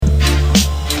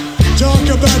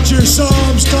about your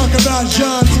Psalms, talk about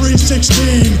John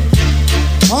 3:16.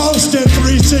 Austin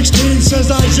 3:16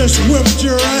 says I just whipped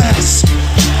your ass.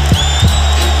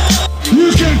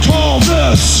 You can call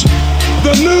this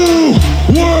the New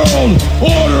World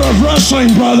Order of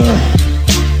Wrestling, brother.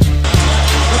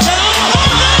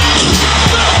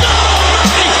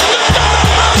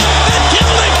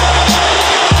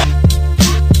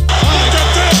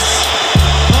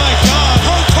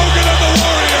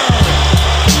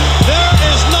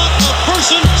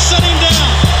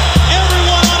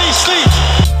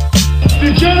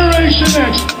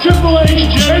 X, Triple H,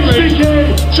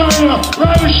 HBK, China,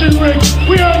 Ravish and Rick.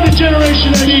 We are the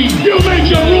Generation X. You make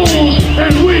your rules,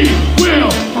 and we will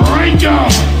break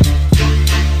them.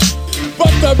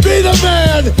 But to be the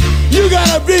man, you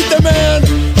gotta beat the man,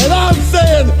 and I'm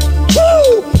saying,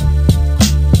 woo!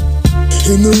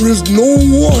 And there is no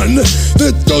one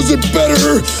that does it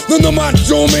better than the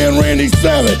Macho Man Randy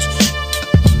Savage.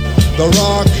 The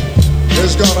Rock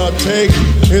is gonna take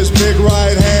his big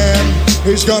right hand.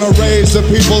 He's gonna raise the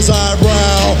people's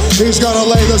eyebrow. He's gonna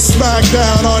lay the smack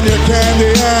down on your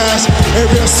candy ass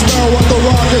if you smell what The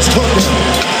Rock is cooking.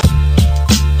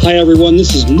 Hi everyone,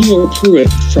 this is Neil Pruitt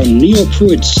from Neil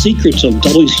Pruitt's Secrets of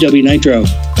WCW Nitro.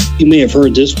 You may have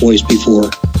heard this voice before,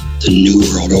 the New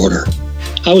World Order.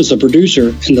 I was the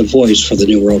producer and the voice for the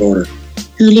New World Order.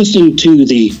 You're listening to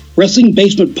the Wrestling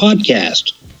Basement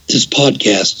Podcast. This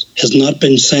podcast has not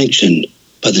been sanctioned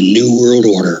by the New World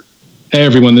Order. Hey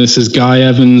everyone, this is Guy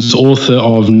Evans, author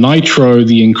of Nitro,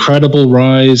 The Incredible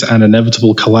Rise and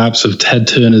Inevitable Collapse of Ted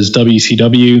Turner's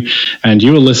WCW, and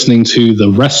you are listening to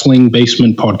the Wrestling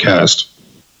Basement Podcast.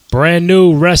 Brand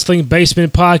new Wrestling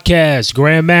Basement Podcast.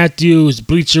 Graham Matthews,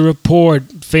 Bleacher Report,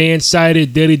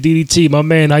 Fan-Sided, Daily DDT. My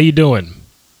man, how you doing?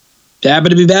 Happy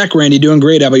to be back, Randy. Doing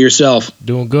great. How about yourself?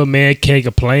 Doing good, man. Can't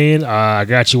complain. I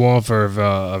got you on for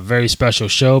a very special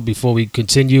show. Before we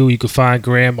continue, you can find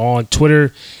Graham on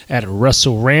Twitter at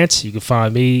WrestleRant. You can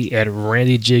find me at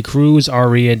Randy J. Cruz,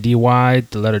 RENDY,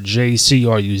 the letter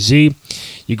JCRUZ.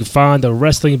 You can find the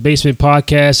Wrestling Basement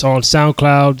Podcast on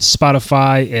SoundCloud,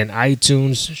 Spotify, and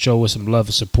iTunes. Show us some love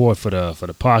and support for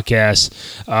the podcast.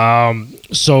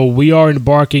 So we are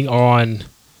embarking on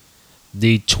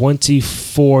the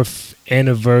 24th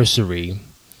anniversary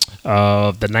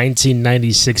of the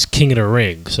 1996 King of the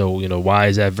Ring. So, why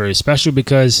is that very special?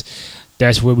 Because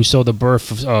that's where we saw the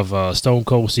birth of Stone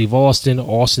Cold Steve Austin,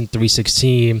 Austin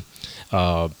 316,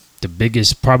 probably the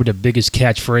biggest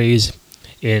catchphrase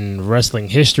in wrestling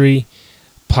history,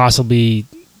 possibly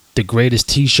the greatest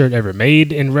T-shirt ever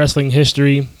made in wrestling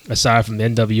history, aside from the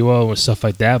NWO and stuff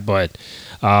like that. But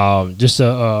just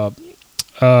a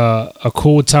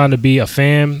cool time to be a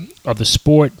fan of the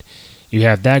sport. You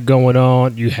have that going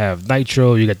on. You have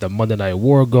Nitro. You got the Monday Night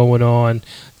War going on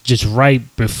just right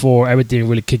before everything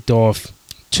really kicked off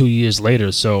 2 years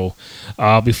later. So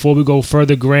before we go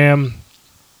further, Graham,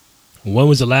 when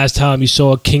was the last time you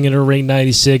saw King of the Ring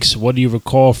 96? What do you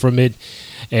recall from it?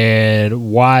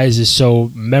 And why is it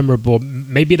so memorable?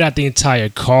 Maybe not the entire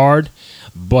card,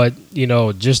 but,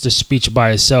 just the speech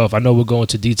by itself. I know we'll go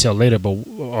into detail later, but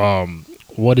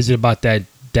what is it about that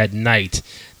night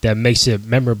that makes it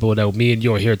memorable that me and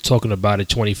you are here talking about it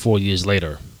 24 years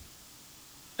later?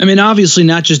 I mean, obviously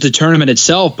not just the tournament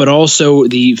itself, but also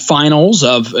the finals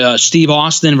of Steve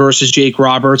Austin versus Jake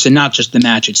Roberts, and not just the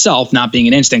match itself, not being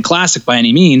an instant classic by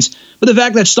any means, but the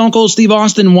fact that Stone Cold Steve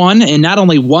Austin won, and not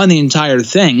only won the entire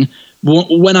thing,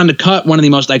 went on to cut one of the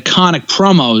most iconic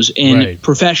promos in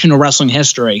professional wrestling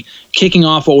history, kicking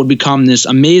off what would become this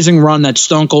amazing run that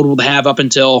Stone Cold would have up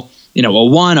until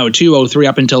 01, 02, 03,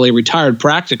 up until he retired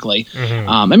practically.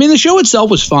 Mm-hmm. The show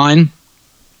itself was fine.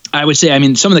 I would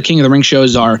say, some of the King of the Ring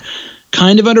shows are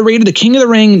kind of underrated. The King of the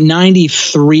Ring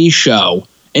 93 show,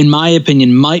 in my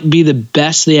opinion, might be the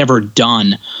best they ever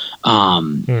done.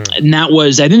 And that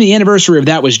was, I think the anniversary of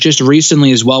that was just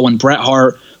recently as well, when Bret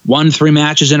Hart won 3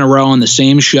 matches in a row on the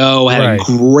same show, had a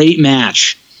great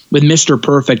match with Mr.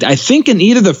 Perfect, I think in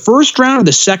either the first round or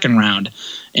the second round.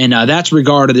 And that's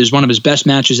regarded as one of his best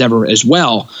matches ever as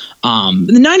well.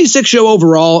 The 96 show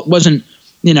overall wasn't,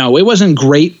 it wasn't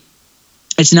great.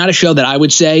 It's not a show that I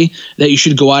would say that you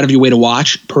should go out of your way to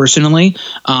watch personally.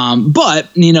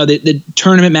 But, the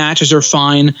tournament matches are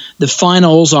fine. The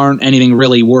finals aren't anything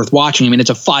really worth watching. It's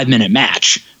a 5-minute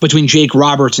match between Jake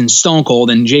Roberts and Stone Cold,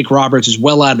 and Jake Roberts is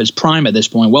well out of his prime at this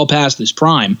point, well past his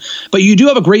prime. But you do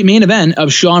have a great main event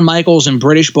of Shawn Michaels and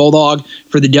British Bulldog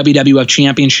for the WWF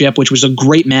Championship, which was a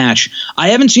great match. I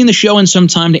haven't seen the show in some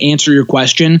time to answer your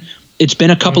question. It's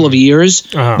been a couple of years,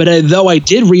 but though I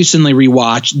did recently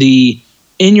rewatch the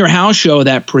In Your House show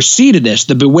that preceded this,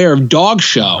 the Beware of Dog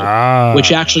show,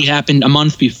 which actually happened a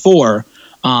month before,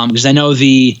 because I know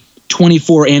the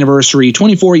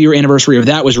 24-year anniversary of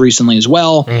that was recently as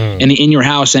well, and the In Your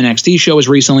House NXT show was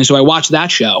recently, so I watched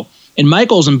that show. And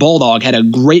Michaels and Bulldog had a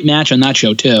great match on that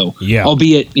show too,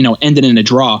 albeit, ended in a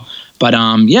draw. But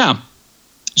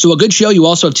so a good show. You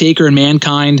also have Taker and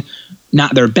Mankind.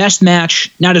 Not their best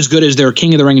match, not as good as their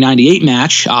King of the Ring 98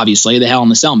 match, obviously, the Hell in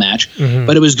the Cell match,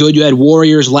 but it was good. You had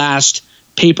Warrior's last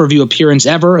pay-per-view appearance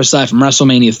ever, aside from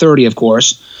WrestleMania 30, of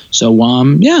course. So,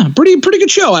 pretty good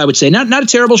show, I would say. Not a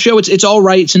terrible show. It's all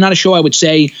right. It's not a show I would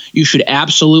say you should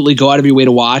absolutely go out of your way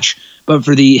to watch, but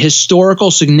for the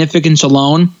historical significance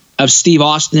alone of Steve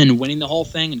Austin winning the whole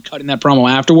thing and cutting that promo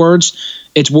afterwards,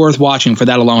 it's worth watching for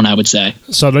that alone, I would say.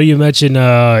 So I know you mentioned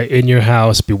In Your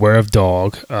House, Beware of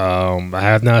Dog. I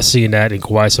have not seen that in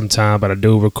quite some time, but I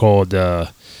do recall the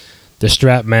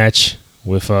strap match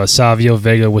with Savio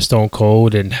Vega with Stone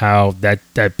Cold, and how that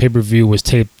pay-per-view was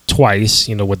taped twice,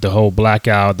 with the whole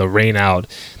blackout, the rain out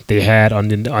they had on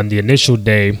the initial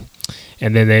day.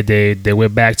 And then they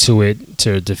went back to it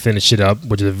to finish it up,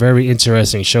 which is a very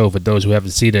interesting show for those who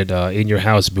haven't seen it. In Your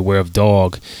House, Beware of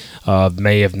Dog,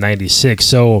 May of '96.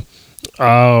 So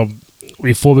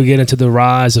before we get into the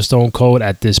rise of Stone Cold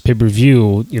at this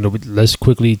pay-per-view, let's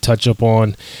quickly touch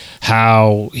upon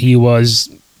how he was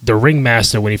the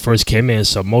ringmaster when he first came in.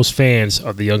 So most fans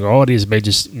of the younger audience may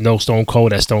just know Stone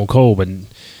Cold as Stone Cold, but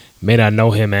may not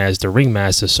know him as the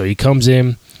ringmaster. So he comes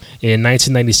in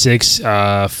 1996,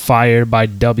 fired by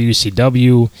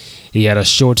WCW. He had a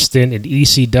short stint in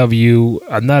ECW.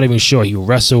 I'm not even sure he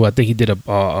wrestled. I think he did a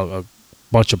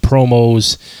bunch of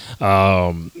promos,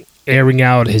 airing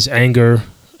out his anger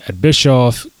at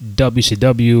Bischoff,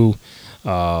 WCW,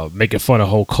 making fun of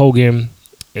Hulk Hogan.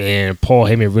 And Paul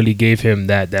Heyman really gave him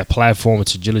that platform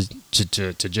to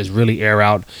just really air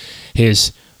out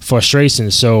his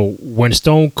frustration. So when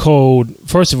Stone Cold,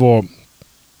 first of all,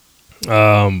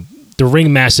 the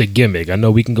ringmaster gimmick, I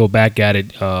know we can go back at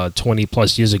it 20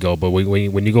 plus years ago, but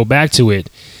when you go back to it,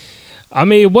 I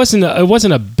mean, it wasn't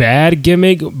a bad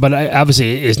gimmick, but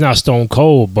obviously it's not Stone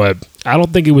Cold, but I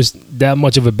don't think it was that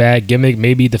much of a bad gimmick.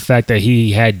 Maybe the fact that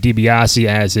he had DiBiase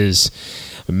as his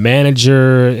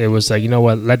manager, it was like,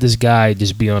 let this guy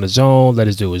just be on his own, let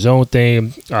us do his own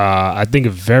thing. I think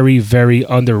a very, very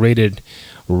underrated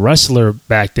wrestler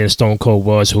back then Stone Cold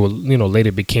was, who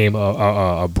later became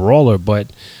a brawler. But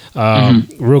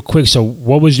real quick, so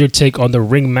what was your take on the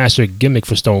ringmaster gimmick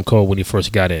for Stone Cold when he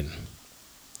first got in?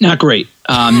 Not great.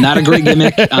 Not a great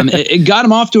gimmick. It got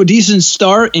him off to a decent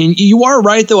start, and you are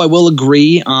right, though. I will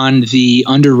agree on the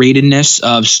underratedness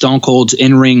of Stone Cold's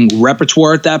in-ring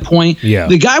repertoire at that point. Yeah.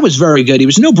 The guy was very good. He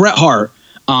was no Bret Hart,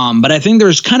 but I think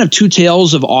there's kind of two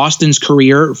tales of Austin's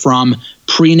career, from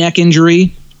pre-neck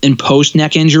injury and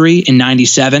post-neck injury in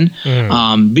 97.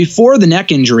 Before the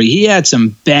neck injury, he had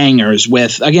some bangers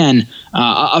with, again,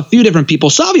 a few different people.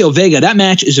 Savio Vega, that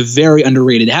match is very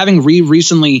underrated. Having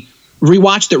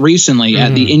rewatched it recently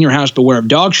at the In Your House Beware of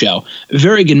Dog show,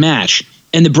 very good match.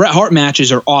 And the Bret Hart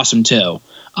matches are awesome too.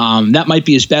 That might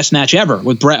be his best match ever,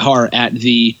 with Bret Hart at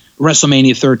the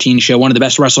WrestleMania 13 show, one of the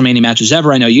best WrestleMania matches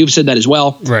ever. I know you've said that as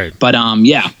well. Right. But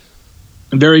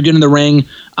very good in the ring.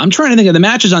 I'm trying to think of the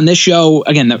matches on this show.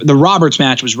 Again, the Roberts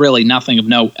match was really nothing of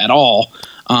note at all.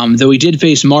 Though he did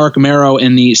face Mark Mero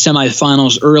in the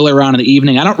semifinals earlier on in the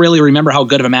evening. I don't really remember how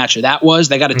good of a match that was.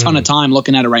 They got a ton of time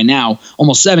looking at it right now,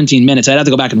 almost 17 minutes. I'd have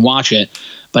to go back and watch it.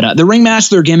 But the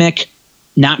ringmaster gimmick,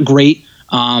 not great.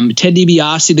 Ted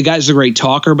DiBiase, the guy's a great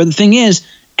talker. But the thing is,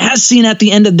 as seen at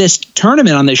the end of this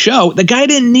tournament on this show, the guy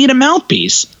didn't need a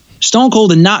mouthpiece. Stone Cold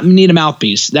did not need a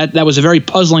mouthpiece. That was a very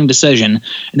puzzling decision.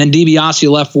 And then DiBiase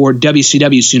left for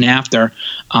WCW soon after.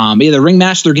 The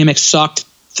ringmaster gimmick sucked.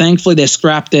 Thankfully, they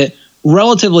scrapped it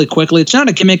relatively quickly. It's not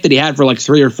a gimmick that he had for like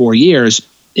 3 or 4 years.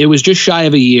 It was just shy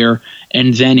of a year,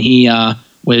 and then he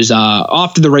was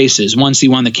off to the races once he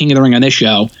won the King of the Ring on this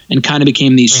show, and kind of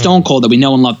became the Stone Cold that we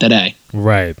know and love today.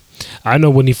 Right. I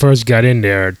know when he first got in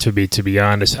there, to be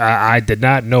honest, I did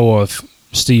not know of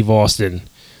Steve Austin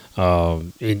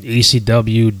in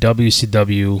ECW,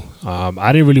 WCW.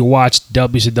 I didn't really watch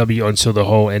WCW until the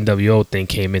whole NWO thing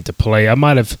came into play. I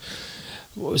might have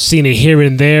seen it here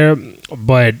and there,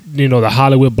 but the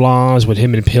Hollywood Blondes with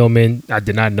him and Pillman, I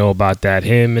did not know about that.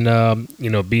 Him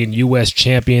and being U.S.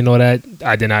 champion, all that,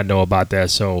 I did not know about that.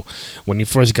 So when he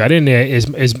first got in there,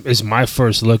 is my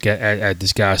first look at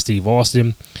this guy Steve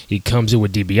Austin. He comes in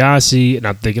with DiBiase, and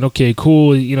I'm thinking, okay,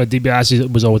 cool.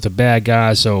 DiBiase was always a bad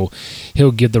guy, so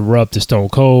he'll give the rub to Stone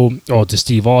Cold or to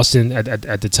Steve Austin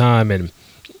at the time. And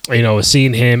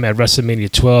seeing him at WrestleMania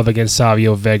 12 against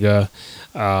Savio Vega,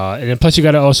 And then plus you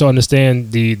got to also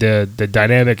understand the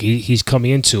dynamic he's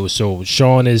coming into. So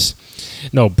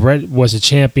Bret was a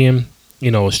champion.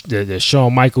 There's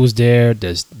Shawn Michaels there.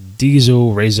 There's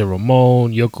Diesel, Razor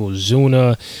Ramon,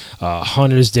 Yokozuna,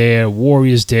 Hunter's there,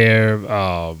 Warrior's there.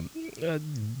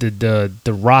 The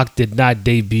Rock did not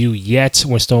debut yet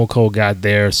when Stone Cold got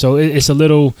there, so it's a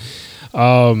little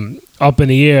up in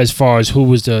the air as far as who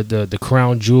was the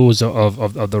crown jewels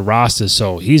of the roster.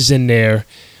 So he's in there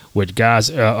with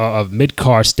guys of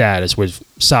mid-card status with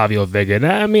Savio Vega. And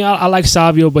I mean, I like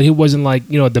Savio, but he wasn't like,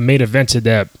 the main eventer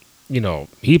that,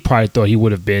 he probably thought he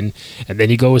would have been. And then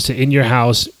he goes to In Your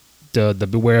House, the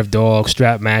Beware of Dog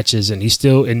strap matches, and he's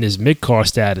still in this mid-card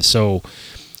status. So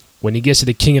when he gets to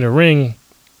the King of the Ring,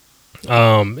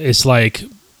 it's like,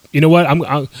 you know what? I'm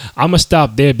gonna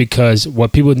stop there, because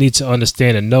what people need to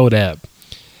understand and know that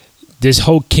this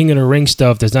whole King of the Ring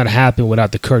stuff does not happen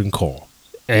without the curtain call.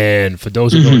 And for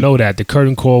those who don't know that, the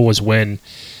curtain call was when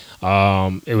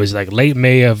it was like late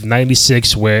May of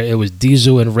 '96, where it was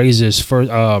Diesel and Razor's first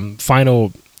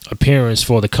final appearance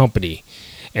for the company.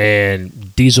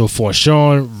 And Diesel fought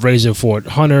Shawn, Razor fought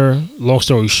Hunter. Long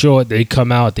story short, they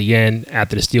come out at the end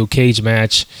after the steel cage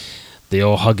match. They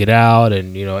all hug it out,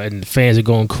 and and the fans are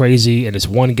going crazy. And there's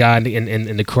one guy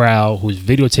in the crowd who's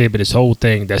videotaping this whole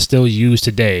thing that's still used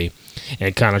today,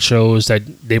 and kind of shows that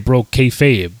they broke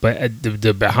kayfabe. But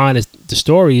the behind the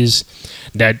story is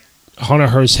that Hunter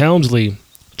Hearst Helmsley,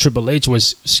 Triple H,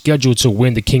 was scheduled to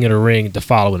win the King of the Ring the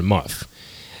following month,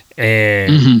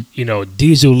 and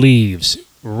Diesel leaves,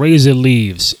 Razor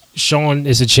leaves, Shawn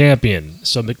is a champion.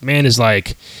 So McMahon is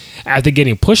like, after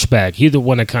getting pushback, he's the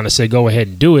one that kind of said, go ahead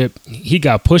and do it. He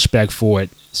got pushback for it,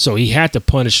 so he had to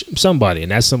punish somebody,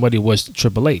 and that somebody was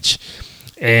Triple H.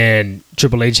 And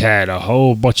Triple H had a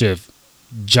whole bunch of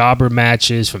jobber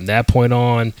matches from that point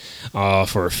on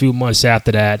for a few months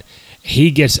after that. He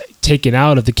gets taken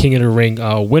out of the King of the Ring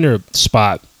winner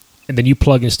spot, and then you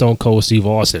plug in Stone Cold Steve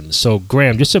Austin. So,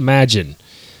 Graham, just imagine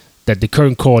that the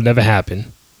curtain call never happened.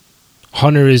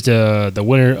 Hunter is the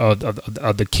winner of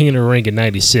the King of the Ring in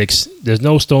 '96. There's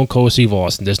no Stone Cold Steve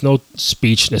Austin. There's no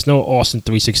speech. There's no Austin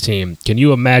 316. Can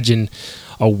you imagine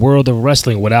a world of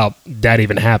wrestling without that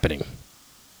even happening?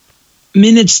 I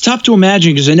mean, it's tough to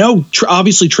imagine, because I know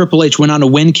obviously Triple H went on to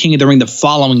win King of the Ring the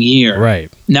following year.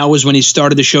 Right. And that was when he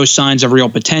started to show signs of real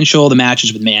potential. The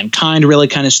matches with Mankind really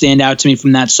kind of stand out to me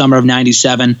from that summer of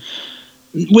 '97.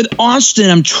 With Austin,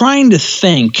 I'm trying to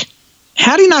think,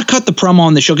 had he not cut the promo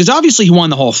on the show? Because obviously he won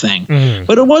the whole thing.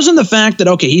 But it wasn't the fact that,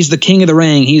 okay, he's the King of the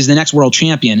Ring, he's the next world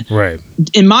champion. Right.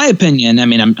 In my opinion, I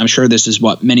mean, I'm sure this is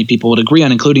what many people would agree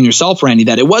on, including yourself, Randy,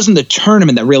 that it wasn't the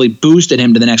tournament that really boosted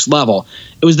him to the next level.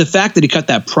 It was the fact that he cut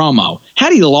that promo.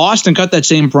 Had he lost and cut that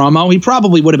same promo, he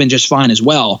probably would have been just fine as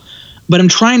well. But I'm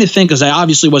trying to think, because I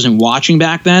obviously wasn't watching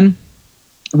back then,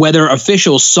 whether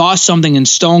officials saw something in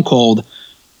Stone Cold,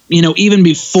 even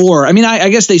before. I mean, I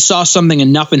guess they saw something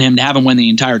enough in him to have him win the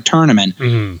entire tournament.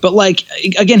 But, like,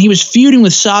 again, he was feuding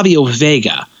with Savio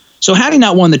Vega. So had he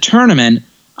not won the tournament,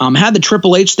 had the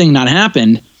Triple H thing not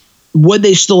happened, would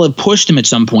they still have pushed him at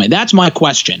some point? That's my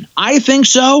question. I think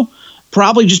so,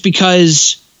 probably just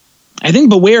because I think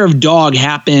Beware of Dog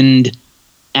happened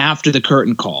after the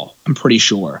curtain call, I'm pretty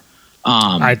sure.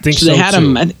 I think so, they had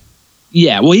too.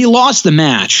 him. Well, he lost the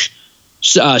match.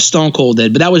 Stone Cold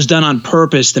did, but that was done on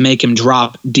purpose to make him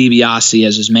drop DiBiase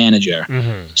as his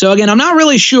manager. So again, I'm not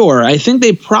really sure. I think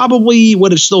they probably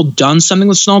would have still done something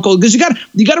with Stone Cold, because you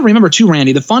got to remember too,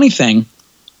 Randy. The funny thing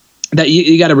that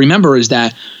you got to remember is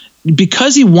that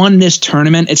because he won this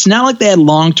tournament, it's not like they had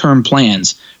long-term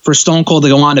plans for Stone Cold to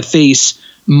go on to face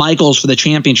Michaels for the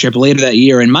championship later that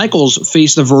year. And Michaels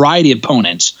faced a variety of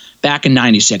opponents back in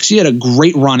 '96. He had a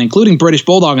great run, including British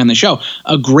Bulldog on the show,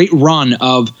 a great run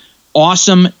of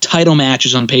awesome title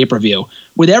matches on pay-per-view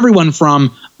with everyone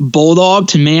from Bulldog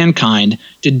to Mankind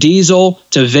to Diesel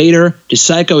to Vader to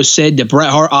Psycho Sid to Bret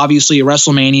Hart, obviously at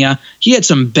WrestleMania. He had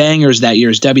some bangers that year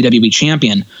as WWE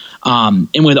champion.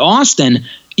 And with Austin,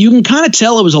 you can kind of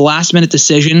tell it was a last-minute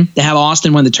decision to have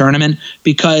Austin win the tournament,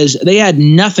 because they had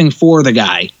nothing for the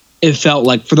guy, it felt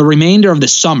like, for the remainder of the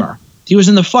summer. He was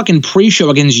in the fucking pre-show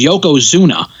against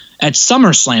Yokozuna at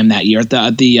SummerSlam that year,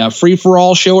 at the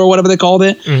free-for-all show or whatever they called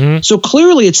it. So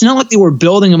clearly it's not like they were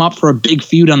building him up for a big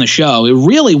feud on the show. It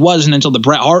really wasn't until the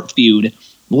Bret Hart feud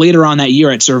later on that year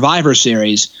at Survivor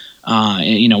Series,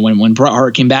 when Bret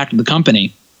Hart came back to the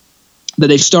company, that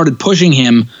they started pushing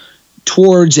him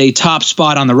towards a top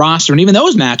spot on the roster. And even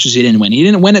those matches he didn't win. He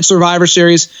didn't win at Survivor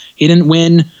Series. He didn't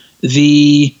win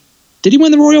the Did he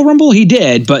win the Royal Rumble? He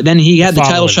did, but then he had the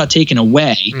title shot taken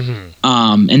away,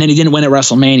 and then he didn't win at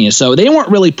WrestleMania. So they weren't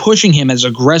really pushing him as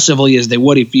aggressively as they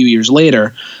would a few years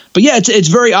later. But yeah, it's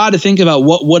very odd to think about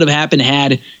what would have happened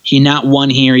had he not won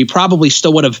here. He probably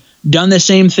still would have done the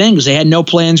same thing because they had no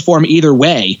plans for him either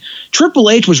way. Triple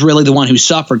H was really the one who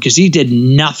suffered because he did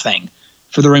nothing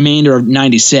for the remainder of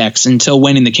 96 until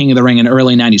winning the King of the Ring in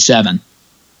early 97.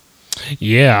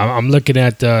 Yeah, I'm looking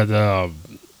at the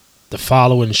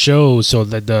following shows. So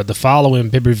the following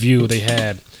pay-per-view they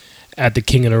had at the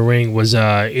King of the Ring was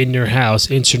In Your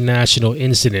House International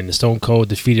Incident. Stone Cold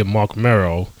defeated Mark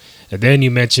Merrow. And then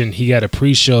you mentioned he got a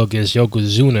pre-show against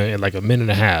Yokozuna in like a minute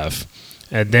and a half.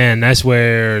 And then that's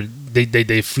where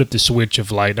they flipped the switch of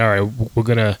like, all right, we're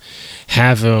going to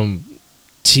have him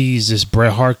tease this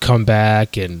Bret Hart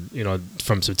comeback. And,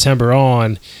 from September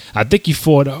on, I think he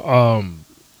fought, am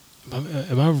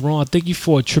I wrong? I think he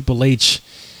fought Triple H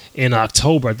in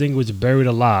October. I think it was Buried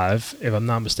Alive, if I'm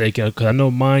not mistaken. Because I know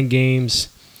Mind Games,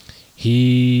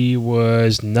 he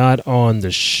was not on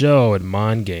the show at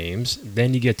Mind Games.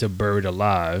 Then you get to Buried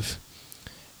Alive.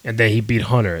 And then he beat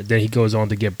Hunter. Then he goes on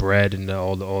to get Bret and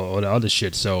all the other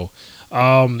shit. So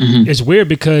it's weird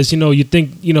because, you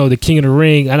think, the King of the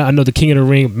Ring, I know the King of the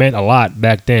Ring meant a lot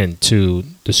back then to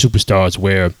the superstars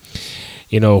where,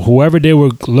 whoever they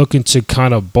were looking to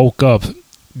kind of bulk up,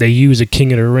 they use a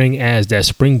King of the Ring as that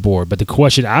springboard. But the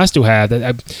question I still have,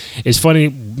 it's funny,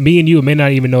 me and you may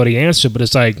not even know the answer, but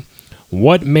it's like,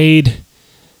 what made,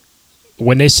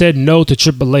 when they said no to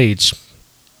Triple H,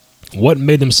 what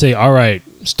made them say, all right,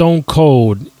 Stone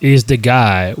Cold is the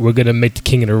guy, we're going to make the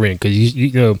King of the Ring? Because,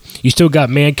 you still got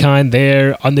Mankind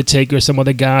there, Undertaker, some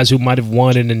other guys who might have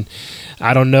won it, and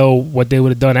I don't know what they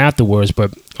would have done afterwards,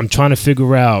 but I'm trying to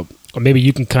figure out, or maybe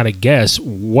you can kind of guess,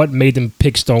 what made them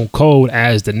pick Stone Cold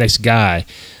as the next guy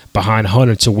behind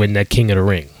Hunter to win that King of the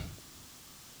Ring?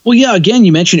 Well, yeah, again,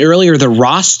 you mentioned earlier the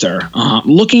roster.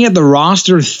 Looking at the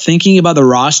roster, thinking about the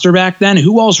roster back then,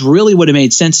 who else really would have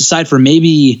made sense aside from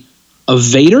maybe a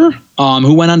Vader,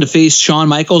 who went on to face Shawn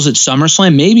Michaels at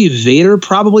SummerSlam? Maybe Vader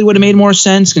probably would have made more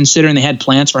sense considering they had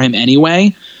plans for him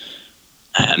anyway.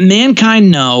 Mankind,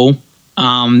 no.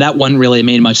 That wouldn't really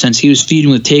made much sense. He was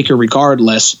feuding with Taker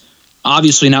regardless.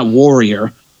 Obviously not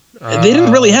Warrior. They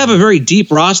didn't really have a very deep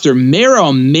roster.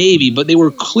 Mero maybe, but they were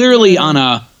clearly in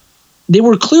a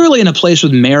place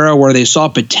with Mero where they saw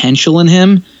potential in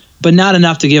him, but not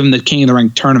enough to give him the King of the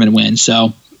Ring tournament win.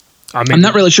 So I'm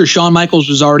not really sure. Shawn Michaels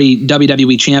was already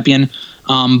WWE champion.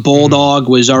 Bulldog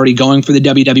was already going for the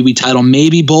WWE title.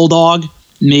 Maybe Bulldog.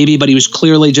 Maybe, but he was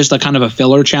clearly just a kind of a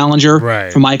filler challenger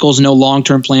for Michaels. No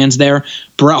long-term plans there.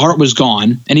 Bret Hart was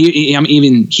gone, and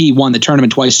he won the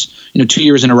tournament twice, 2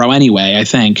 years in a row anyway, I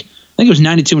think. I think it was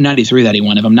 92 and 93 that he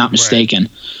won, if I'm not mistaken.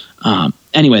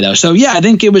 Anyway, though, so yeah, I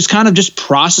think it was kind of just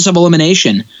process of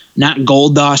elimination, not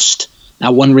Goldust.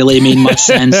 That one really made much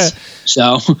sense.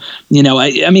 So,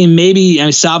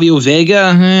 maybe Savio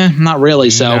Vega, not really.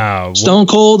 So no. Stone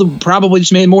Cold probably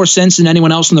just made more sense than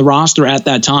anyone else on the roster at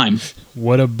that time.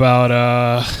 What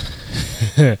about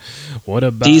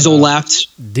Diesel left?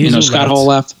 Scott Hall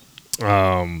left.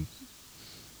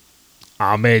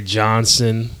 Ahmed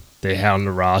Johnson, they had on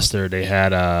the roster. They had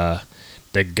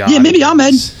the guy. Yeah, maybe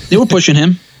Ahmed. They were pushing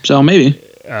him, so maybe.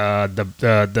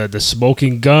 The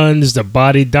Smoking Guns, the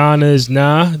Body Donnas,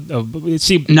 nah.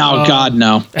 God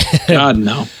no, God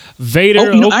no.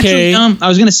 Vader, okay. Actually, I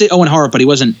was gonna say Owen Hart, but he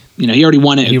wasn't. He already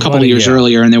won it a couple of years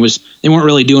earlier, and they weren't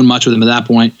really doing much with him at that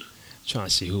point. Trying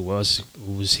to see who was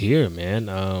here, man.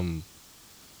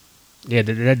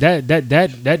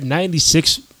 That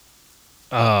 96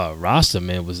 roster,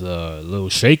 man, was a little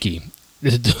shaky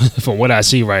from what I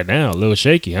see right now. A little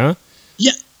shaky, huh?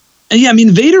 Yeah,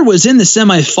 Vader was in the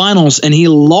semifinals and he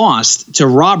lost to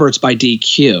Roberts by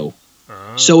DQ.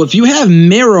 So if you have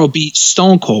Mero beat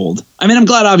Stone Cold, I'm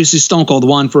glad obviously Stone Cold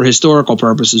won for historical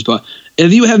purposes, but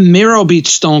if you have Mero beat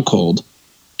Stone Cold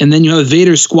and then you have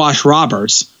Vader squash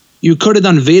Roberts, you could have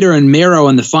done Vader and Mero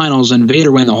in the finals and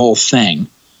Vader win the whole thing.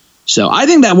 So I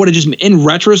think that would have just, in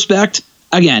retrospect,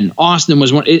 again, Austin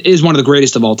is one of the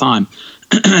greatest of all time,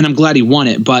 and I'm glad he won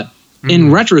it. But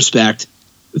in retrospect,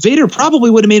 Vader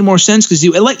probably would have made more sense because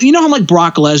how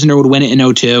Brock Lesnar would win it in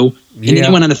 2002, and then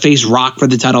he went on to face Rock for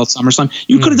the title at SummerSlam.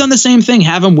 You could have done the same thing,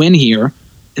 have him win here,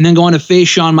 and then go on to face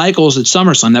Shawn Michaels at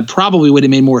SummerSlam. That probably would have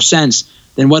made more sense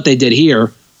than what they did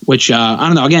here, which, I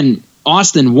don't know. Again,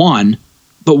 Austin won,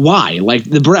 but why?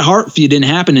 The Bret Hart feud didn't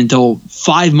happen until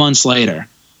 5 months later.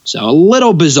 So a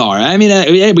little bizarre. We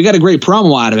got a great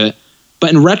promo out of it, but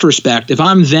in retrospect, if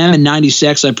I'm them in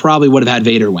 96, I probably would have had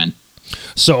Vader win.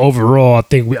 So overall, I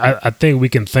think we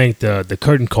can thank the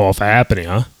curtain call for happening,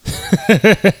 huh?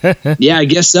 Yeah, I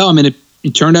guess so. I mean,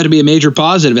 it turned out to be a major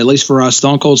positive, at least for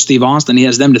Stone Cold Steve Austin. He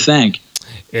has them to thank.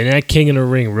 And that King of the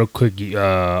Ring, real quick,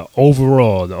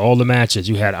 overall, all the matches,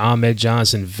 you had Ahmed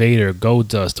Johnson, Vader,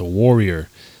 Goldust, The Warrior,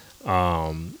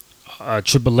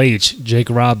 Triple H, Jake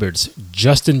Roberts,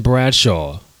 Justin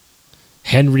Bradshaw,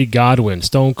 Henry Godwin,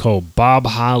 Stone Cold, Bob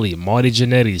Holly, Marty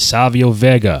Jannetty, Savio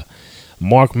Vega,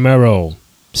 Mark Merrow,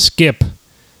 Skip,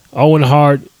 Owen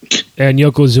Hart, and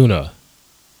Yokozuna.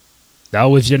 That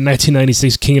was your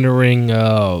 1996 King of the Ring,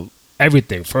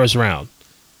 everything, first round.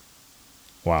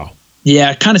 Wow.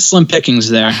 Yeah, kind of slim pickings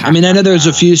there. I mean, I know there's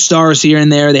a few stars here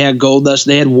and there. They had Goldust.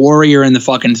 They had Warrior in the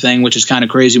fucking thing, which is kind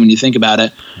of crazy when you think about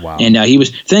it. Wow. And he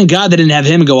was, thank God they didn't have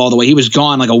him go all the way. He was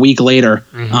gone like a week later.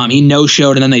 Mm-hmm. He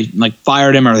no-showed, and then they like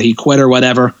fired him or he quit or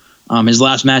whatever. His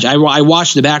last match, I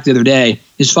watched it back the other day.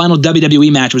 His final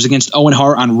WWE match was against Owen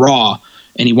Hart on Raw,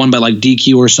 and he won by like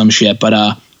DQ or some shit.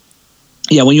 But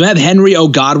yeah, when you have Henry O.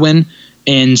 Godwin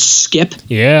and Skip,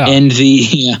 and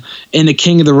the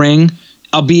King of the Ring,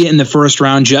 albeit in the first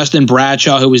round, Justin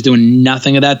Bradshaw, who was doing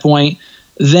nothing at that point,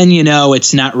 then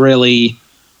it's not really,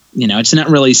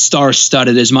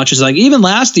 star-studded as much as like even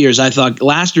last year's. I thought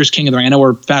last year's King of the Ring. I know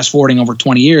we're fast-forwarding over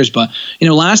 20 years, but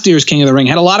last year's King of the Ring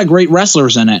had a lot of great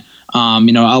wrestlers in it. A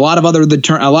lot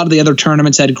of the other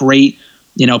tournaments had great,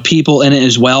 people in it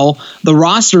as well. The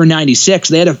roster in '96,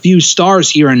 they had a few stars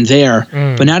here and there,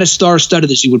 but not as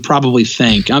star-studded as you would probably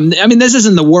think. I mean, this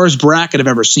isn't the worst bracket I've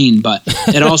ever seen, but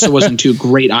it also wasn't too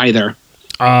great either.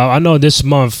 I know this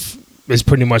month is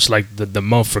pretty much like the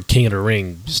month for King of the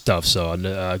Ring stuff.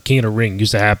 So King of the Ring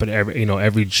used to happen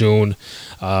every June.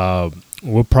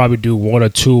 We'll probably do one or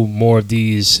two more of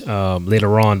these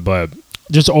later on, but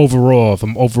just overall,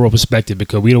 from overall perspective,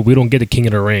 because we don't get the King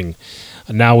of the Ring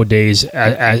nowadays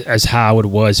as how it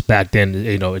was back then,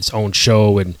 its own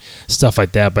show and stuff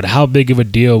like that. But how big of a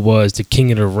deal was the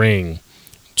King of the Ring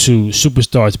to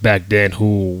superstars back then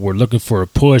who were looking for a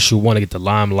push, who want to get the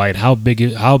limelight? How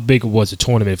big was the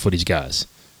tournament for these guys?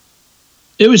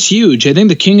 It was huge. I think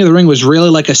the King of the Ring was really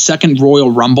like a second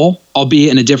Royal Rumble,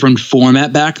 albeit in a different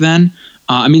format back then.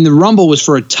 The Rumble was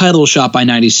for a title shot by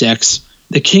 '96.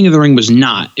 The King of the Ring was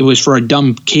not. It was for a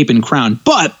dumb cape and crown.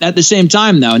 But at the same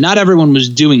time, though, not everyone was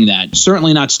doing that.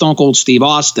 Certainly not Stone Cold Steve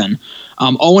Austin.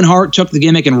 Owen Hart took the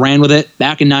gimmick and ran with it.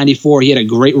 Back in '94, he had a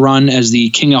great run as the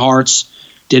King of Hearts,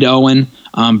 did Owen.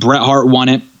 Bret Hart won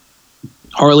it.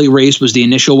 Harley Race was the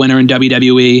initial winner in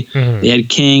WWE. Mm-hmm. They had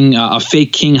King, a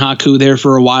fake King Haku there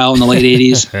for a while in the late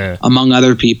 80s, among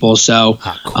other people. So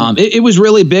it was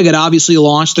really big. It obviously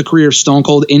launched the career of Stone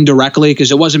Cold indirectly,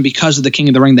 because it wasn't because of the King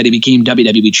of the Ring that he became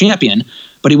WWE champion,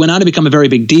 but he went on to become a very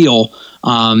big deal.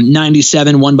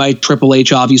 97 won by Triple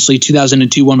H, obviously.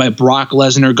 2002 won by Brock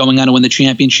Lesnar, going on to win the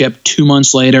championship 2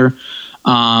 months later.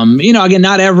 Again,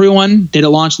 not everyone did it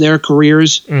launch their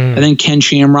careers. I think Ken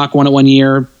Shamrock won it 1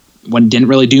 year. Didn't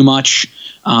really do much.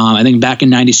 I think back in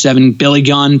 '97, Billy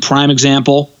Gunn, prime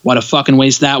example. What a fucking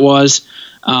waste that was.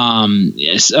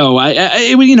 So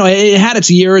it had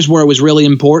its years where it was really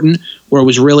important, where it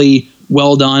was really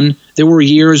well done. There were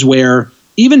years where,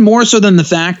 even more so than the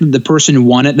fact that the person who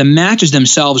won it, the matches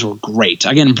themselves were great.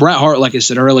 Again, Bret Hart, like I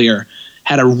said earlier,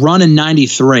 had a run in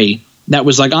 '93 that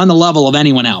was like on the level of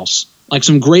anyone else. Like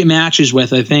some great matches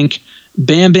with, I think,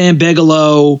 Bam Bam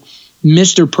Bigelow,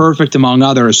 Mr. Perfect, among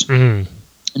others. Mm-hmm.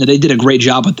 And they did a great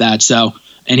job with that. So,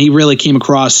 and he really came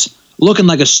across looking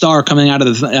like a star coming out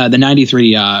of the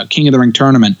 '93 King of the Ring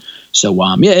tournament. So,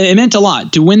 it meant a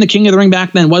lot to win the King of the Ring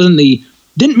back then.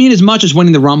 Didn't mean as much as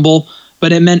winning the Rumble,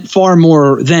 but it meant far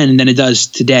more then than it does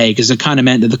today, because it kind of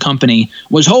meant that the company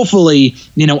was hopefully,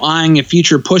 eyeing a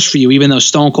future push for you, even though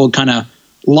Stone Cold kind of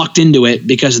lucked into it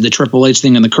because of the Triple H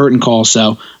thing and the curtain call.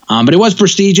 So, but it was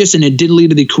prestigious, and it did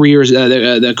lead to the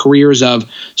careers of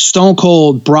Stone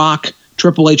Cold, Brock,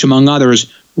 Triple H, among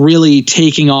others, really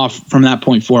taking off from that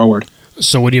point forward.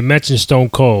 So when you mention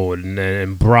Stone Cold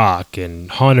and Brock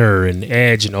and Hunter and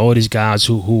Edge and all these guys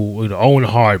who Owen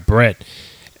Hart, Bret,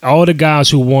 all the guys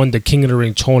who won the King of the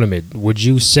Ring tournament, would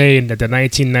you say that the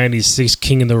 1996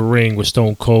 King of the Ring with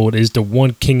Stone Cold is the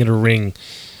one King of the Ring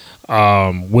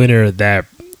winner that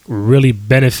really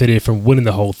benefited from winning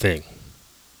the whole thing?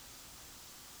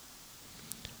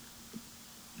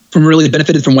 From really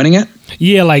benefited from winning it?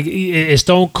 Yeah, like is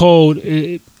Stone Cold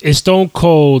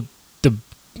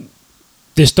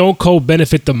did Stone Cold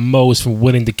benefit the most from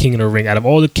winning the King of the Ring? Out of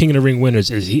all the King of the Ring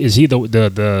winners, is he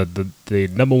the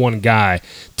number one guy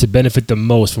to benefit the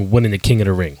most from winning the King of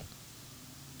the Ring?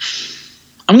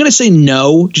 I'm going to say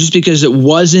no, just because it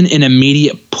wasn't an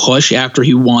immediate push after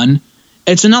he won.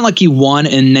 It's not like he won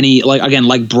and then he,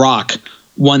 like Brock,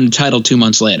 won the title 2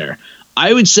 months later.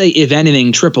 I would say, if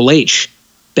anything, Triple H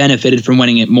benefited from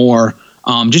winning it more,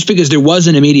 just because there was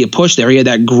an immediate push there. He had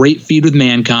that great feud with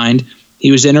Mankind.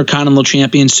 He was Intercontinental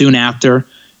Champion soon after.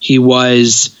 He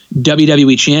was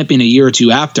WWE Champion a year or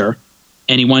two after.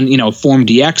 And he won, formed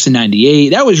DX in 98.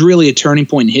 That was really a turning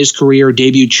point in his career.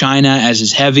 Debuted China as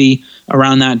his heavy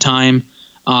around that time.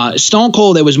 Stone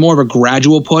Cold, it was more of a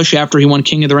gradual push after he won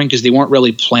King of the Ring because they weren't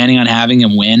really planning on having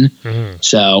him win. Mm-hmm.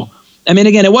 So, I mean,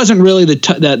 again, it wasn't really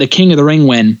the King of the Ring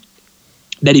win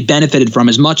that he benefited from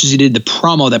as much as he did the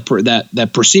promo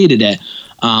that preceded it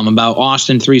about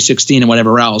Austin 316 and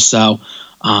whatever else. So,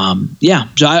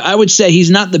 So I would say he's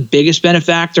not the biggest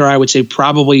benefactor. I would say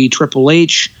probably Triple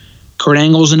H. Kurt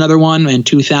Angle's another one in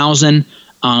 2000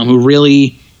 who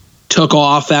really took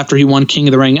off after he won King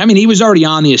of the Ring. I mean, he was already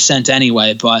on the ascent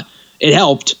anyway, but it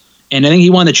helped. And I think he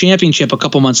won the championship a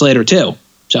couple months later too.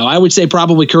 So I would say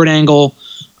probably Kurt Angle,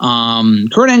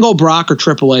 Brock, or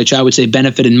Triple H, I would say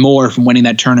benefited more from winning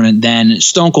that tournament than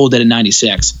Stone Cold did in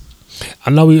 96.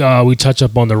 I know we touched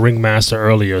up on the Ringmaster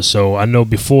earlier, so I know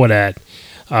before that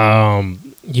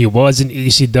he was in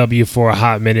ECW for a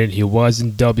hot minute. He was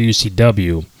in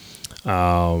WCW.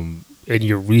 In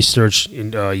your research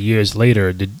years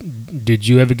later, did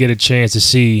you ever get a chance to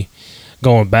see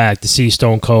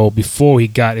Stone Cold before he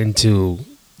got into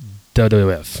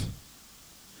WWF?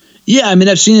 Yeah, I mean,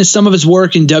 I've seen some of his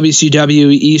work in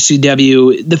WCW,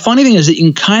 ECW. The funny thing is that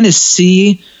you can kind of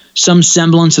see some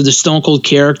semblance of the Stone Cold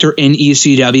character in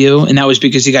ECW, and that was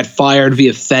because he got fired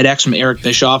via FedEx from Eric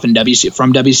Bischoff from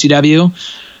WCW.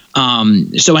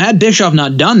 So had Bischoff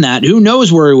not done that, who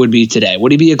knows where he would be today?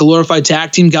 Would he be a glorified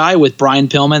tag team guy with Brian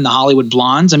Pillman, the Hollywood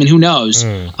Blondes? I mean, who knows?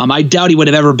 I doubt he would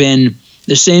have ever been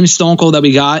the same Stone Cold that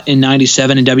we got in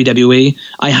 97 in WWE.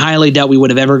 I highly doubt we would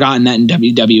have ever gotten that in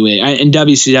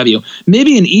WCW.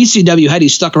 Maybe in ECW had he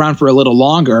stuck around for a little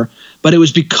longer, but it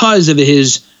was because of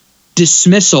his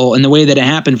dismissal and the way that it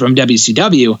happened from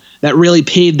WCW that really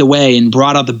paved the way and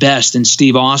brought out the best in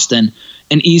Steve Austin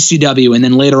in ECW and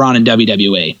then later on in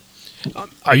WWE.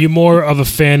 Are you more of a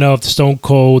fan of Stone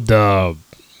Cold, the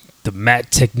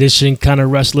mat technician kind of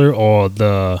wrestler, or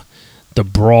the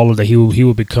brawler that he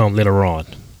would become later on?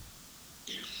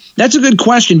 That's a good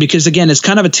question because, again, it's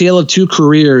kind of a tale of two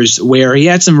careers where he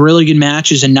had some really good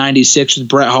matches in 96 with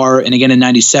Bret Hart and again in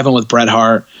 97 with Bret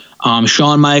Hart.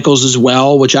 Shawn Michaels as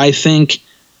well, which I think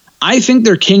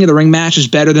their King of the Ring match is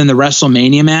better than the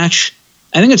WrestleMania match.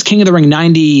 I think it's King of the Ring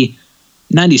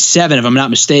 97, if I'm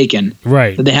not mistaken.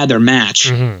 Right. That they had their match.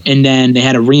 Mm-hmm. And then they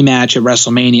had a rematch at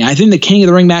WrestleMania. I think the King of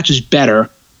the Ring match is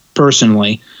better,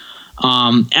 personally.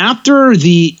 After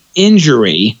the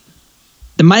injury,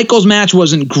 the Michaels match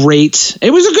wasn't great. It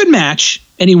was a good match,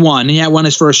 and he won. He won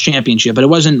his first championship, but it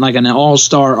wasn't like an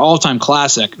all-star, all-time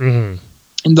classic. Mm-hmm.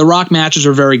 And the Rock matches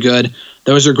are very good.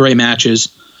 Those are great matches.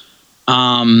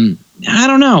 I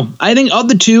don't know. I think of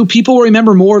the two, people will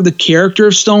remember more of the character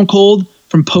of Stone Cold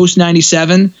from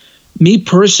post-97. Me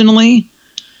personally,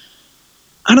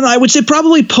 I don't know. I would say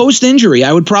probably post-injury.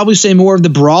 I would probably say more of the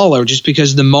brawler just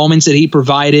because of the moments that he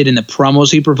provided and the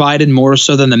promos he provided more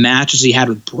so than the matches he had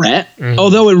with Bret. Mm-hmm.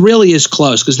 Although it really is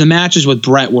close because the matches with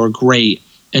Bret were great.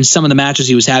 And some of the matches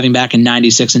he was having back in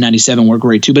 96 and 97 were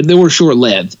great too, but they were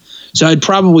short-lived. So I'd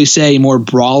probably say more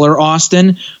brawler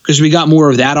Austin because we got more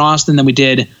of that Austin than we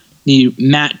did the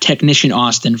mat technician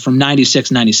Austin from 96,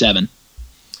 97.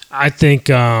 I think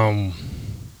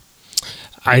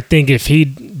if he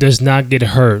does not get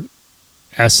hurt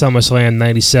at SummerSlam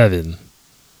 97,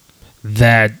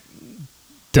 that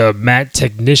the mat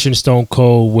technician Stone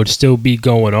Cold would still be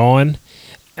going on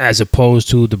as opposed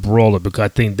to the brawler, because I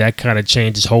think that kind of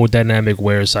changed his whole dynamic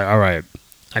where it's like, all right,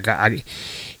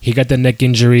 he got the neck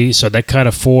injury, so that kind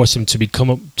of forced him to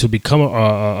become a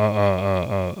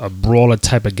brawler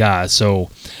type of guy.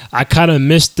 So I kind of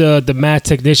missed the mat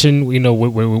technician,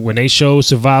 when they showed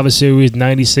Survivor Series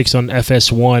 96 on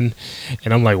FS1,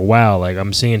 and I'm like, wow, like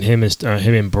I'm seeing him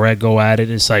and Bret go at it.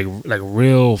 It's like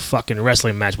real fucking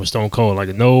wrestling match with Stone Cold, like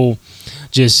no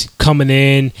just coming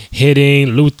in, hitting,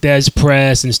 Luthez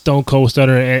press, and Stone Cold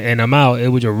stutter, and I'm out. It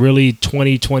was a really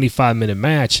 20-25 minute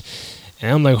match.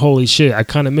 And I'm like, holy shit, I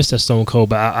kind of missed that Stone Cold,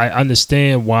 but I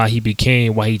understand why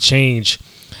he changed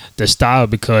the style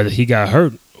because he got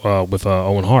hurt with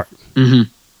Owen Hart. Mm-hmm.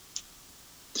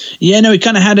 Yeah, no, he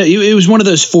kind of had it was one of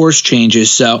those forced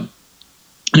changes. So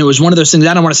it was one of those things.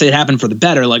 I don't want to say it happened for the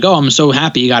better. Like, oh, I'm so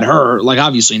happy he got hurt. Like,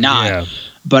 obviously not. Yeah.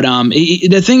 But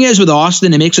the thing is with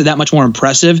Austin, it makes it that much more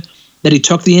impressive that he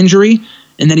took the injury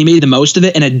and then he made the most of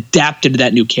it and adapted to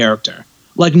that new character.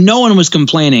 like no one was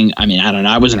complaining. I mean, I don't know.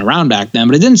 I wasn't around back then,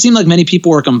 but it didn't seem like many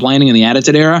people were complaining in the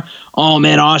Attitude Era. Oh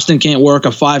man, Austin can't work a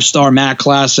 5-star Matt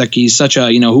Classic. He's such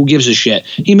a, who gives a shit?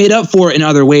 He made up for it in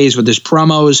other ways with his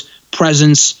promos,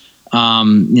 presence,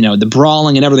 the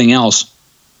brawling and everything else.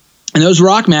 And those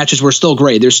Rock matches were still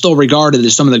great. They're still regarded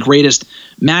as some of the greatest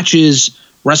matches,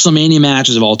 WrestleMania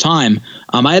matches of all time.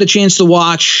 I had a chance to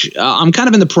watch. I'm kind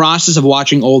of in the process of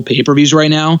watching old pay-per-views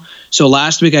right now. So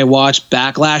last week I watched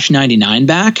Backlash '99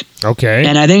 back. Okay.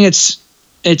 And I think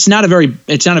it's not a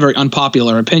very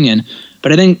unpopular opinion,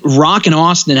 but I think Rock and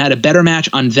Austin had a better match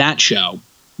on that show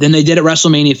than they did at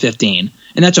WrestleMania 15.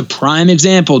 And that's a prime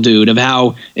example, dude, of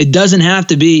how it doesn't have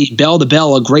to be bell to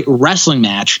bell a great wrestling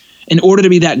match in order to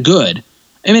be that good.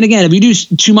 I mean, again, if you do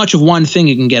too much of one thing,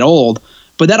 it can get old.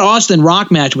 But that Austin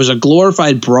Rock match was a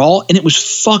glorified brawl, and it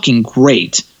was fucking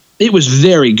great. It was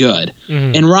very good.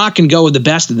 Mm-hmm. And Rock can go with the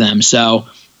best of them. So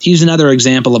he's another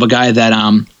example of a guy that,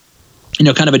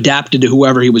 kind of adapted to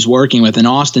whoever he was working with. And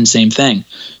Austin, same thing.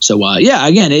 So,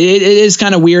 again, it is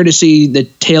kind of weird to see the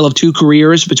tale of two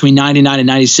careers between 99 and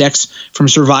 96 from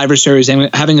Survivor Series,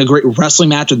 having a great wrestling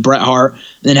match with Bret Hart and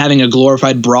then having a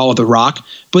glorified brawl with The Rock.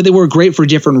 But they were great for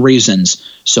different reasons.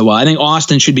 So I think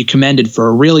Austin should be commended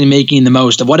for really making the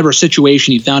most of whatever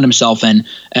situation he found himself in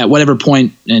at whatever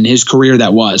point in his career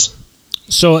that was.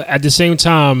 So at the same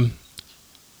time,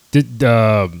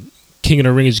 the King of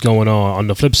the Ring is going on. On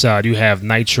the flip side, you have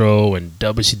Nitro and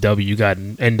WCW. You got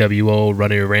NWO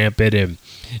running rampant, and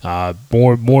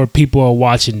more people are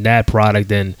watching that product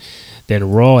than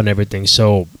Raw and everything.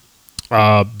 So,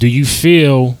 do you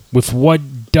feel with what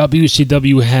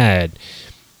WCW had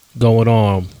going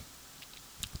on,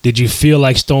 did you feel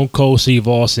like Stone Cold Steve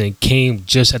Austin came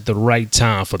just at the right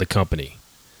time for the company?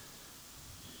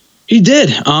 He did.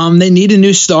 They needed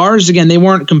new stars. Again, they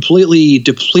weren't completely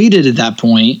depleted at that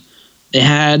point. They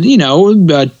had,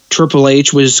 Triple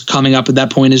H was coming up at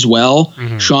that point as well.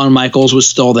 Mm-hmm. Shawn Michaels was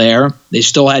still there.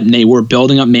 They were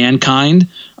building up Mankind,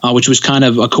 which was kind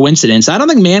of a coincidence. I don't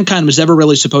think Mankind was ever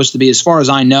really supposed to be, as far as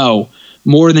I know,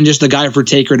 more than just a guy for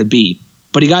Taker to beat.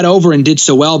 But he got over and did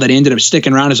so well that he ended up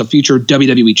sticking around as a future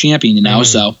WWE champion, Mm-hmm.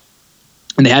 So,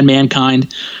 and they had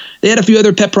Mankind. They had a few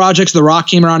other pet projects. The Rock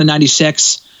came around in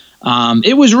 96.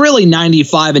 It was really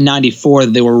 95 and 94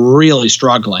 that they were really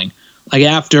struggling. Like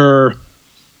after,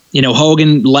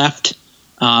 Hogan left,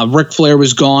 Ric Flair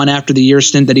was gone after the year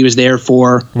stint that he was there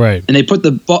for, right? And they put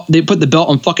the belt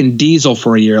on fucking Diesel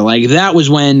for a year. Like that was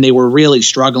when they were really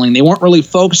struggling. They weren't really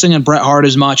focusing on Bret Hart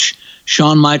as much.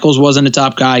 Shawn Michaels wasn't a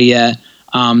top guy yet.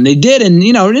 They did, and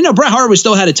Bret Hart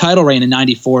still had a title reign in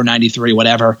 94, 93,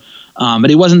 whatever. But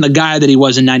he wasn't the guy that he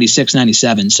was in 96,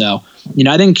 97. So,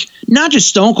 I think not just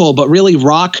Stone Cold, but really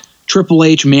Rock, Triple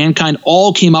H, Mankind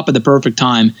all came up at the perfect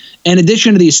time. In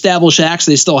addition to the established acts,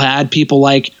 they still had people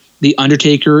like The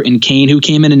Undertaker and Kane, who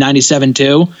came in 97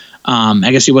 too.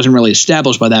 I guess he wasn't really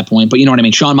established by that point, but you know what I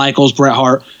mean? Shawn Michaels, Bret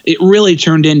Hart. It really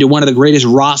turned into one of the greatest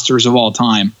rosters of all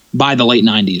time by the late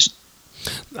 90s.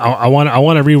 I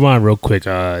want to rewind real quick.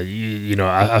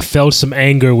 I felt some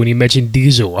anger when you mentioned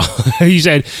Diesel. You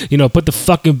said, put the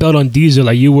fucking belt on Diesel,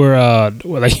 like you weren't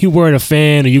a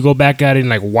fan, or you go back at it and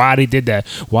like why they did that.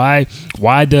 Why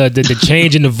the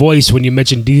change in the voice when you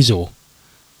mentioned Diesel?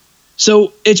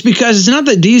 So it's because it's not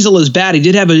that Diesel is bad. He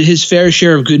did have his fair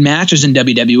share of good matches in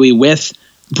WWE with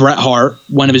Bret Hart,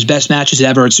 one of his best matches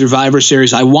ever at Survivor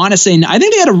Series. I want to say I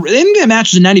think they had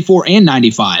matches in 94 and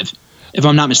 95. If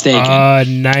I'm not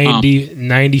mistaken.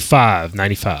 95.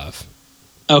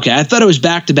 Okay, I thought it was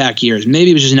back-to-back years.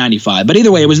 Maybe it was just 95. But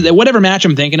either way, it was whatever match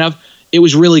I'm thinking of, it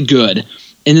was really good.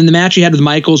 And then the match he had with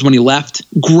Michaels when he left,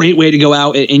 great way to go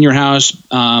out in your house.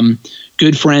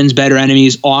 Good friends, better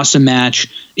enemies, awesome match.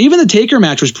 Even the Taker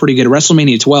match was pretty good at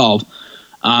WrestleMania 12.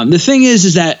 The thing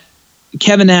is that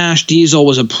Kevin Nash, Diesel,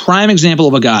 was a prime example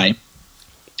of a guy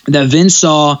that Vince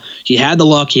saw. He had the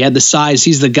look, he had the size,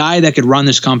 he's the guy that could run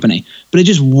this company, but it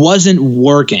just wasn't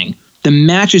working. The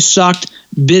matches sucked,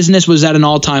 business was at an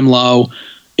all-time low.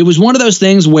 It was one of those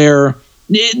things where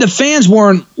the fans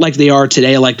weren't like they are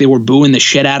today, like they were booing the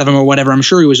shit out of him or whatever. I'm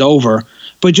sure he was over,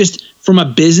 but just from a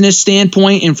business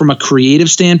standpoint and from a creative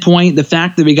standpoint, the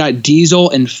fact that we got Diesel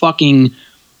and fucking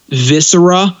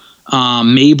Viscera,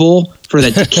 Mabel, for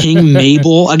the King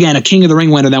Mabel, again, a King of the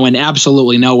Ring winner that went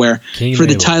absolutely nowhere, King for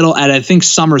Mabel. The title at, I think,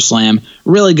 SummerSlam,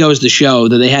 really goes to show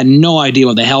that they had no idea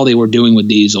what the hell they were doing with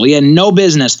Diesel. He had no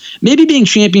business, maybe being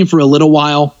champion for a little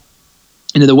while,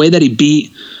 and the way that he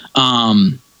beat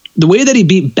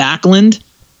Backlund.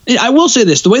 I will say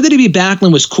this, the way that he beat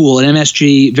Backlund was cool at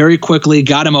MSG, very quickly,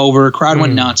 got him over, crowd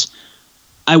went nuts.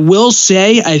 I will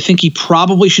say, I think he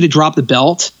probably should have dropped the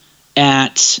belt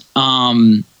at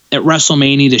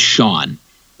WrestleMania to Shawn.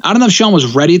 I don't know if Shawn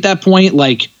was ready at that point,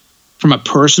 like from a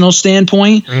personal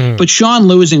standpoint, but Shawn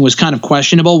losing was kind of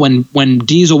questionable when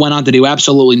Diesel went on to do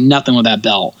absolutely nothing with that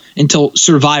belt until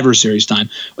Survivor Series time.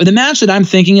 But the match that I'm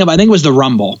thinking of, I think it was the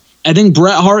Rumble. I think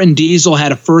Bret Hart and Diesel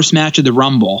had a first match of the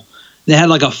Rumble. They had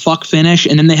like a fuck finish,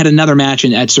 and then they had another match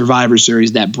at Survivor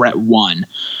Series that Bret won.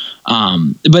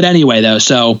 But anyway, though,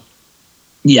 so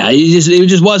yeah, it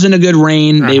just wasn't a good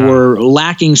reign. They were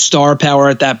lacking star power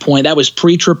at that point. That was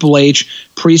pre-Triple H,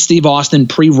 pre-Steve Austin,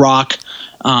 pre-Rock.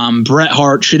 Bret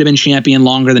Hart should have been champion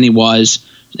longer than he was.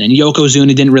 And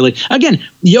Yokozuna didn't really. Again,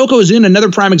 Yokozuna,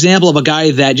 another prime example of a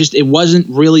guy that just it wasn't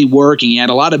really working. He had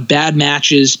a lot of bad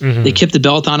matches. They kept the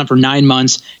belt on him for 9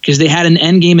 months because they had an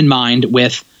end game in mind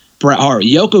with Bret Hart.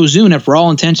 Yokozuna, for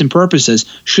all intents and purposes,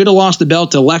 should have lost the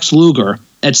belt to Lex Luger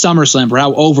at SummerSlam for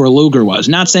how over Luger was.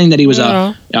 Not saying that he was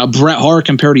a Bret Hart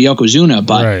compared to Yokozuna,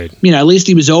 but at least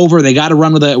he was over. They got to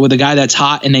run with a guy that's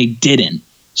hot, and they didn't.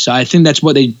 So I think that's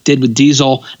what they did with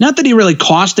Diesel. Not that he really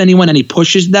cost anyone any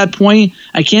pushes at that point.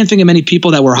 I can't think of many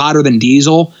people that were hotter than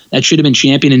Diesel that should have been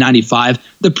champion in 95.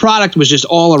 The product was just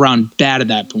all around bad at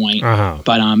that point.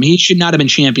 But he should not have been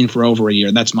champion for over a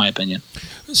year. That's my opinion.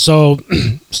 So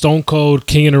Stone Cold,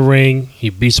 King of the Ring, he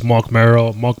beats Mark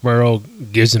Merrill. Mark Merrill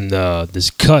gives him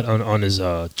this cut on his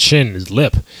chin, his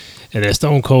lip. And then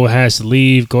Stone Cold has to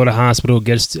leave, go to the hospital,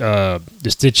 gets the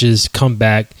stitches, come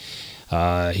back.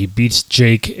 He beats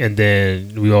Jake, and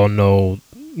then we all know,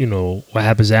 what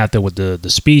happens after with the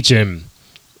speech. And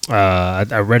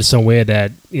I read somewhere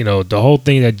that, the whole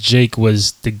thing that Jake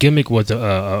was, the gimmick was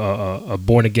a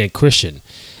born-again Christian.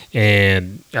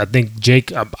 And I think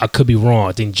Jake, I could be wrong,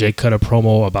 I think Jake cut a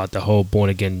promo about the whole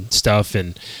born-again stuff.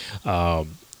 And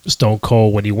Stone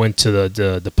Cold, when he went to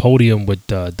the podium with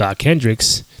Doc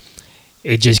Hendricks,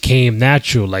 it just came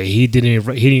natural. Like he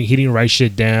didn't write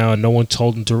shit down. No one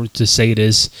told him to say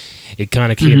this. It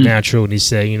kind of came natural. And he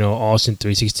said, Austin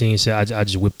 316 said, I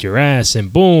just whipped your ass.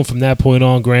 And boom, from that point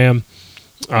on, Graham,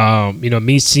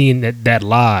 me seeing that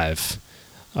live,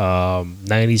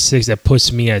 96, that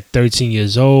puts me at 13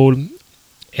 years old,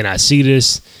 and I see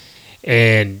this,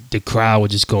 and the crowd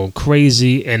was just going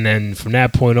crazy. And then from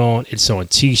that point on, it's on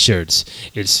T-shirts.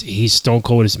 He's Stone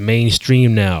Cold is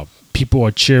mainstream now. People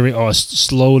are cheering, or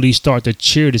slowly start to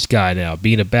cheer this guy now.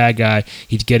 Being a bad guy,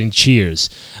 he's getting cheers.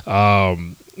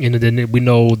 And then we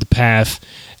know the path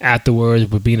afterwards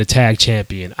with being a tag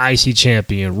champion, IC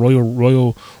champion,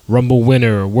 Royal Rumble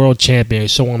winner, world champion,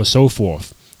 so on and so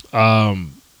forth.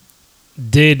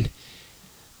 Did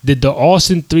the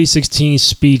Austin 316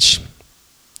 speech,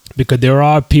 because there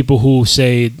are people who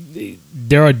say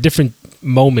there are different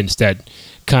moments that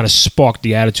kind of sparked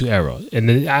the Attitude Era,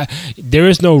 and there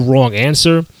is no wrong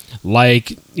answer.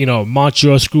 Like,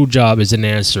 Montreal Screwjob is an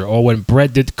answer, or when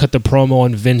Bret did cut the promo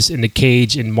on Vince in the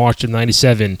cage in March of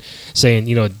 '97, saying,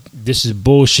 this is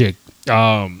bullshit.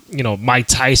 Mike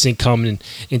Tyson coming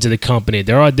into the company.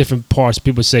 There are different parts.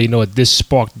 People say, this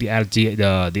sparked the Attitude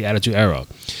Era.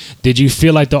 Did you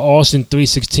feel like the Austin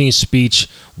 316 speech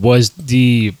was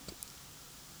the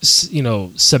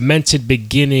cemented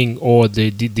beginning or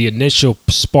the initial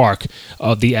spark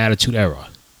of the Attitude Era?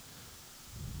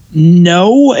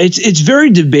 No, it's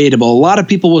very debatable. A lot of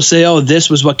people will say,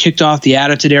 this was what kicked off the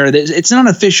Attitude Era. It's not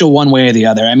official one way or the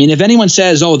other. I mean, if anyone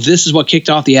says, this is what kicked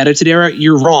off the Attitude Era,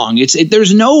 you're wrong.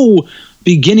 There's no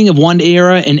beginning of one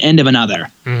era and end of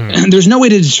another. There's no way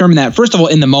to determine that, first of all,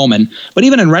 in the moment, but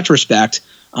even in retrospect.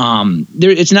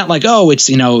 It's not like,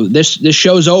 this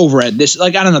show's over at this,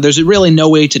 like, I don't know. There's really no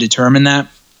way to determine that.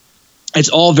 It's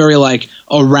all very like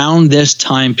around this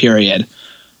time period.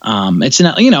 It's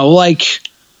not,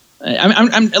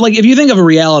 I'm like, if you think of a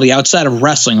reality outside of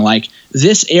wrestling, like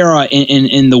this era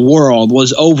in the world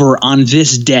was over on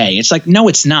this day. It's like, no,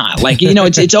 it's not. Like,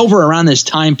 it's over around this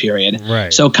time period.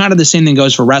 Right. So kind of the same thing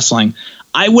goes for wrestling.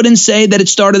 I wouldn't say that it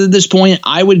started at this point.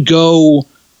 I would go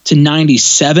to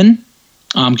 97.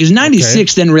 Because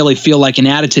 96 didn't really feel like an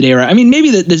Attitude Era. I mean,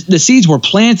 maybe the seeds were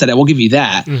planted. I will give you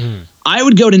that. I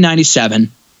would go to 97.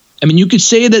 I mean, you could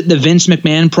say that the Vince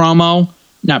McMahon promo,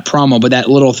 not promo, but that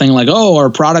little thing like, our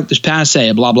product is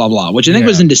passe, blah, blah, blah, which I think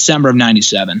was in December of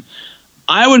 97.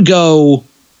 I would go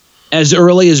as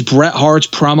early as Bret Hart's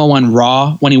promo on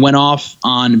Raw when he went off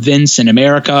on Vince and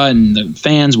America and the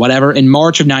fans, whatever, in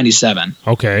March of 97.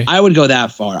 Okay. I would go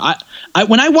that far.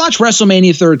 When I watch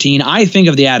WrestleMania 13, I think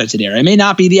of the Attitude Era. It may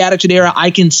not be the Attitude Era.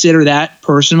 I consider that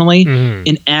personally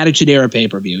an Attitude Era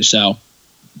pay-per-view. So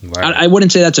I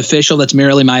wouldn't say that's official. That's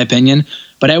merely my opinion.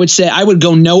 But I would say I would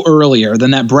go no earlier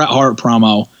than that Bret Hart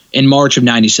promo in March of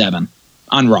 97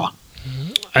 on Raw.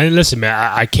 And listen, man,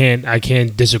 I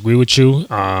can't disagree with you.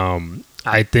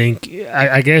 I think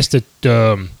I guess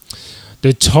the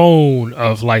tone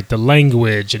of like the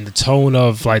language and the tone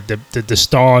of like the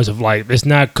stars of like, it's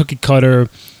not cookie cutter.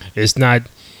 It's not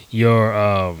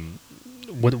your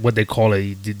what they call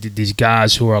it, these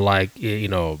guys who are like, you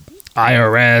know,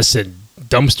 IRS and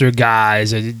dumpster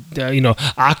guys, and you know,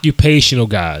 occupational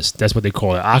guys. That's what they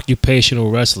call it,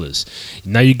 occupational wrestlers.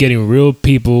 Now you're getting real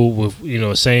people with, you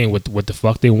know, saying what the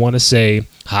fuck they want to say,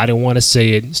 how they want to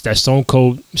say it. That Stone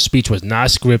Cold speech was not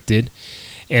scripted,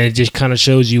 and it just kind of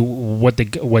shows you what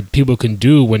people can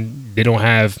do when they don't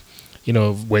have, you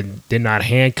know, when they're not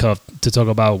handcuffed to talk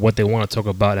about what they want to talk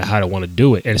about and how they want to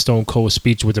do it. And Stone Cold's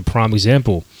speech was a prime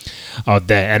example of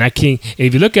that. And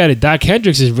if you look at it, Doc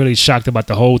Hendricks is really shocked about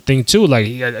the whole thing too. Like,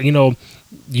 you know,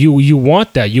 you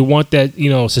want that, you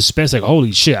know, suspense. Like,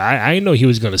 holy shit, I didn't know he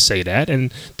was going to say that.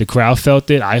 And the crowd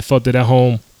felt it. I felt it at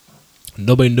home.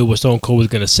 Nobody knew what Stone Cold was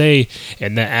going to say,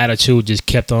 and that attitude just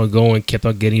kept on going, kept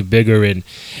on getting bigger, and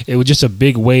it was just a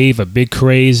big wave, a big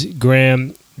craze,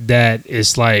 Graham, that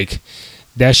it's like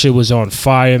that shit was on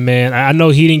fire, man. I know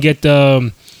he didn't get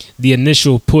the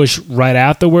initial push right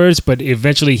afterwards, but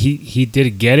eventually he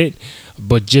did get it.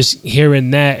 But just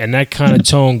hearing that and that kind of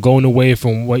tone, going away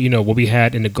from what we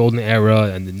had in the golden era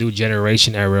and the new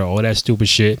generation era, all that stupid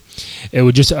shit, it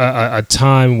was just a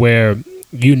time where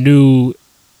you knew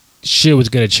shit was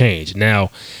gonna change.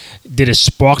 Now, did it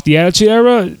spark the Attitude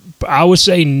Era? I would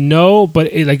say no,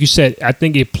 but like you said, I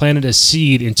think it planted a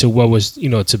seed into what was,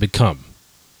 to become.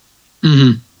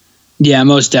 Mm-hmm. Yeah,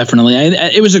 most definitely.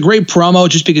 It was a great promo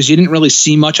just because you didn't really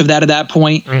see much of that at that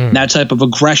point. Mm. That type of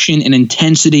aggression and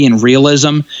intensity and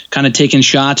realism, kind of taking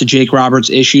shots at Jake Roberts'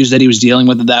 issues that he was dealing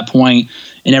with at that point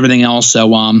and everything else.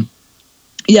 So,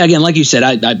 yeah, again, like you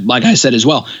said, like I said as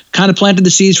well, kind of planted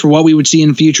the seeds for what we would see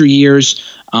in future years.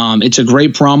 It's a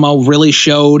great promo, really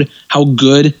showed how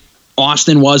good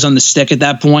Austin was on the stick at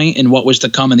that point and what was to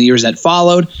come in the years that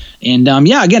followed. And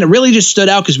yeah, again, it really just stood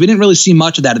out because we didn't really see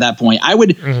much of that at that point. I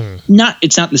would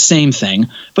it's not the same thing,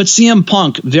 but CM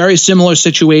Punk, very similar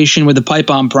situation with the pipe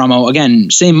bomb promo.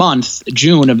 Again, same month,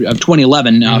 June of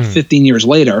 2011, 15 years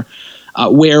later,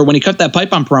 where when he cut that pipe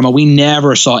bomb promo, we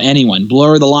never saw anyone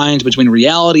blur the lines between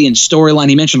reality and storyline.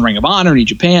 He mentioned Ring of Honor, New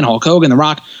Japan, Hulk Hogan, The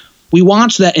Rock. We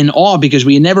watched that in awe because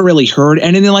we had never really heard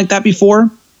anything like that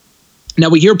before. Now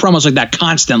we hear promos like that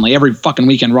constantly, every fucking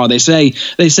week on Raw. They say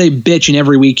bitch in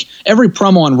every week, every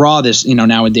promo on Raw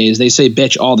nowadays they say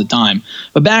bitch all the time.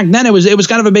 But back then it was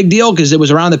kind of a big deal because it was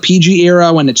around the PG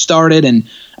era when it started, and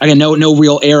again no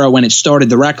real era when it started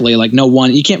directly. Like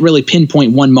you can't really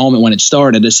pinpoint one moment when it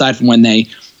started aside from when they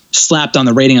slapped on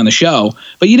the rating on the show.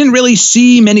 But you didn't really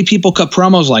see many people cut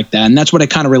promos like that, and that's what it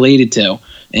kind of related to.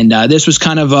 And this was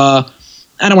kind of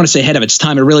I don't want to say ahead of its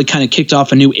time. It really kind of kicked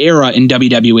off a new era in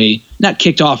WWE. Not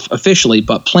kicked off officially,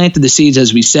 but planted the seeds,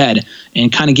 as we said,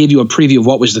 and kind of gave you a preview of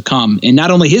what was to come. And not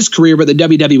only his career, but the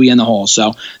WWE in the whole.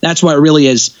 So that's why it really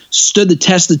has stood the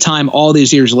test of time all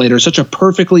these years later. Such a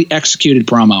perfectly executed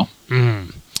promo.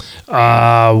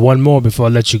 One more before I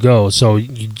let you go. So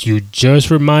you just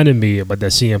reminded me about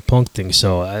that CM Punk thing.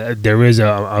 So there is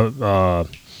a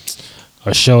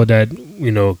show that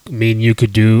me and you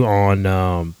could do on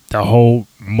the whole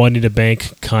Money in the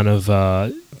Bank kind of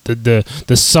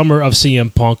the summer of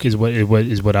CM Punk is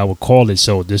what I would call it.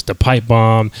 So there's the pipe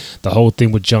bomb, the whole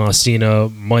thing with John Cena,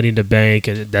 Money in the Bank,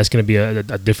 and that's going to be a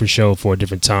different show for a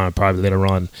different time, probably later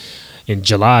on in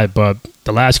July. But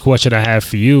the last question I have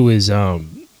for you is,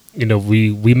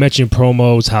 we mentioned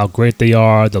promos, how great they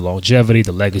are, the longevity,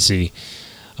 the legacy.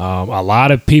 A lot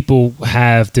of people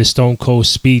have this Stone Cold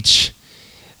speech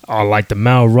like the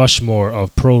Mount Rushmore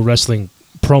of pro wrestling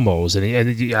promos, and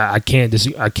I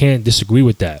can't disagree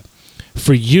with that.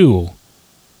 For you,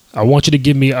 I want you to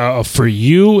give me for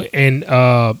you and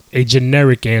a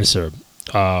generic answer,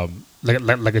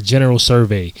 like a general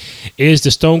survey. Is the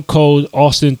Stone Cold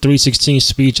Austin 3:16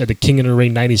 speech at the King of the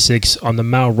Ring '96 on the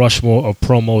Mount Rushmore of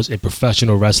promos in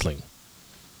professional wrestling?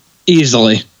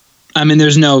 Easily. I mean,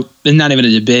 there's not even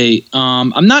a debate.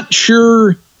 I'm not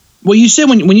sure. Well, you said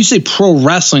when you say pro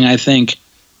wrestling, I think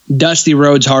Dusty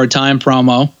Rhodes Hard Times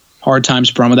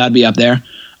promo, that'd be up there.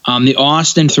 The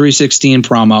Austin 3:16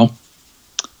 promo.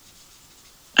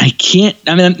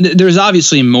 There's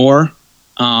obviously more.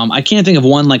 I can't think of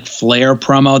one like Flair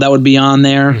promo that would be on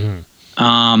there.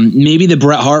 Mm-hmm. Maybe the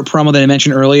Bret Hart promo that I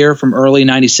mentioned earlier from early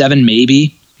 '97.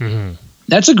 Maybe. Mm-hmm.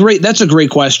 That's a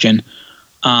great question.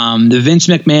 The Vince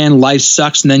McMahon "Life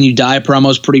Sucks and Then You Die"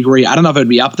 promo is pretty great. I don't know if it would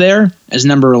be up there as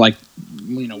number 1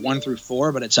 through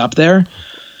 4, but it's up there.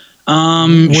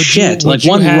 Like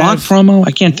one Rock promo?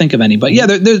 I can't think of any, but yeah,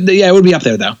 it would be up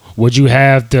there though. Would you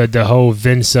have the whole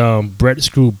Vince Brett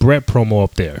promo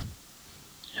up there?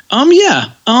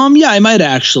 Yeah, I might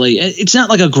actually. It's not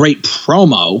like a great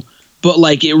promo, but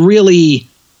like it really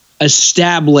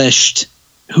established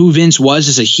who Vince was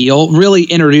as a heel, really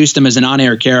introduced him as an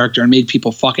on-air character and made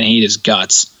people fucking hate his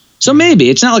guts. So maybe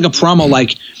it's not like a promo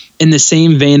like in the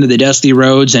same vein that the Dusty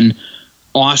Rhodes and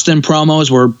Austin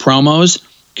promos were promos,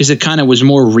 because it kind of was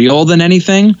more real than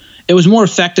anything. It was more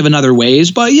effective in other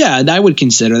ways, but yeah, I would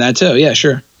consider that too. Yeah,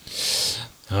 sure.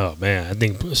 Oh man, I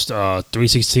think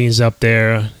 316's up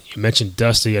there. You mentioned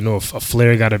Dusty. I know a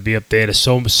Flair got to be up there. There's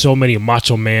so many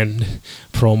Macho Man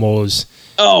promos.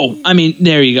 Oh, I mean,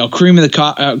 there you go. Cream of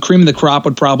the Crop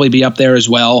would probably be up there as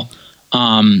well.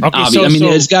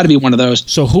 It's got to be one of those.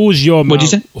 So who's your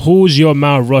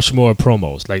Mount Rushmore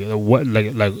promos? Like what?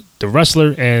 Like the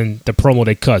wrestler and the promo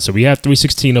they cut. So we have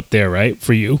 316 up there, right?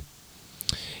 For you.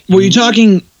 Are you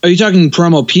talking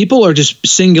promo people or just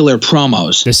singular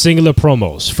promos? The singular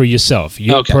promos for yourself.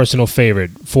 Your personal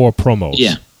favorite 4 promos.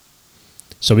 Yeah.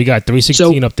 So we got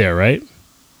 316 up there, right?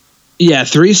 Yeah,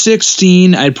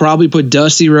 316. I'd probably put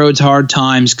Dusty Rhodes Hard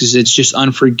Times because it's just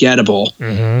unforgettable.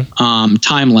 Mm-hmm.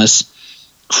 Timeless.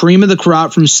 Cream of the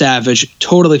Crop from Savage.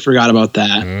 Totally forgot about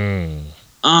that.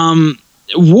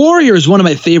 Warrior is one of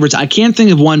my favorites. I can't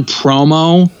think of one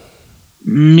promo.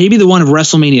 Maybe the one of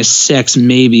WrestleMania 6,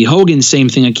 maybe. Hogan, same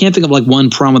thing. I can't think of like one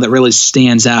promo that really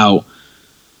stands out.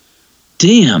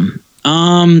 Damn.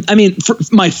 For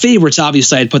my favorites,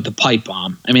 obviously, I'd put the Pipe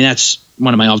Bomb. I mean, that's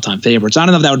one of my all-time favorites. I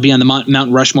don't know if that would be on the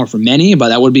Mount Rushmore for many, but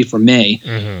that would be for me.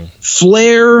 Mm-hmm.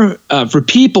 Flair, for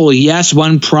people, yes,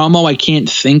 one promo I can't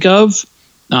think of.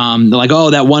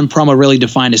 That one promo really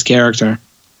defined his character.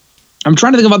 I'm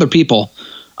trying to think of other people.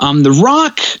 The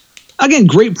Rock, again,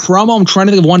 great promo. I'm trying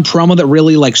to think of one promo that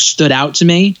really like stood out to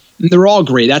me. They're all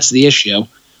great. That's the issue.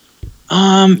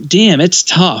 Damn, it's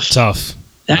tough.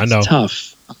 I know. Tough.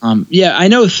 I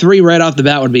know 3 right off the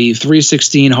bat would be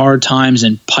 316 Hard Times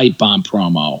and Pipe Bomb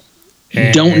promo.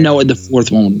 Don't know what the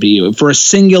 4th one would be for a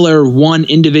singular one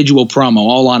individual promo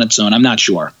all on its own. I'm not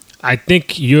sure. I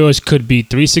think yours could be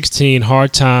 316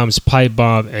 Hard Times, Pipe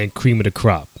Bomb, and Cream of the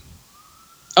Crop.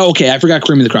 Oh, okay, I forgot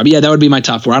Cream of the Crop. Yeah, that would be my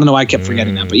top 4. I don't know why I kept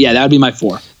forgetting that, but yeah, that would be my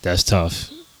 4. That's tough.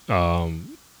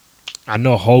 I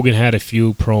know Hogan had a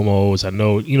few promos. I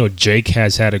know Jake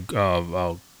has had an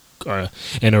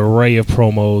array of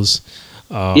promos.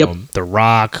 The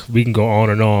Rock. We can go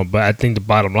on and on, but I think the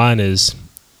bottom line is,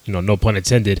 no pun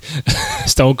intended.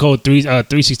 Stone Cold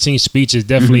 316 speech is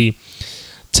definitely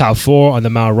top 4 on the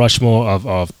Mount Rushmore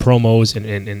of promos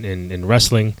in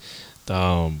wrestling.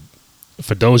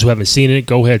 For those who haven't seen it,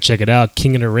 go ahead, check it out.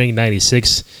 King of the Ring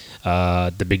 96,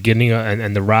 the beginning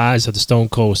and the rise of the Stone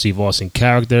Cold Steve Austin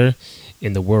character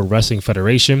in the World Wrestling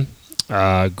Federation.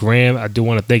 Graham, I do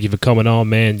want to thank you for coming on,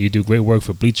 man. You do great work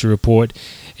for Bleacher Report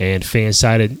and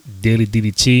Fansided Daily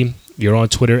DDT. You're on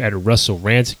Twitter at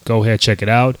WrestleRant. Go ahead, check it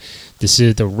out. This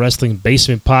is the Wrestling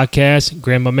Basement Podcast.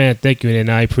 Graham, my man, thank you,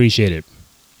 and I appreciate it.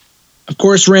 Of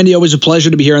course, Randy, always a pleasure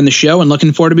to be here on the show and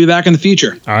looking forward to be back in the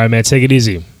future. All right, man, take it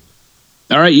easy.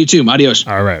 All right, you too. Adios.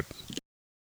 All right.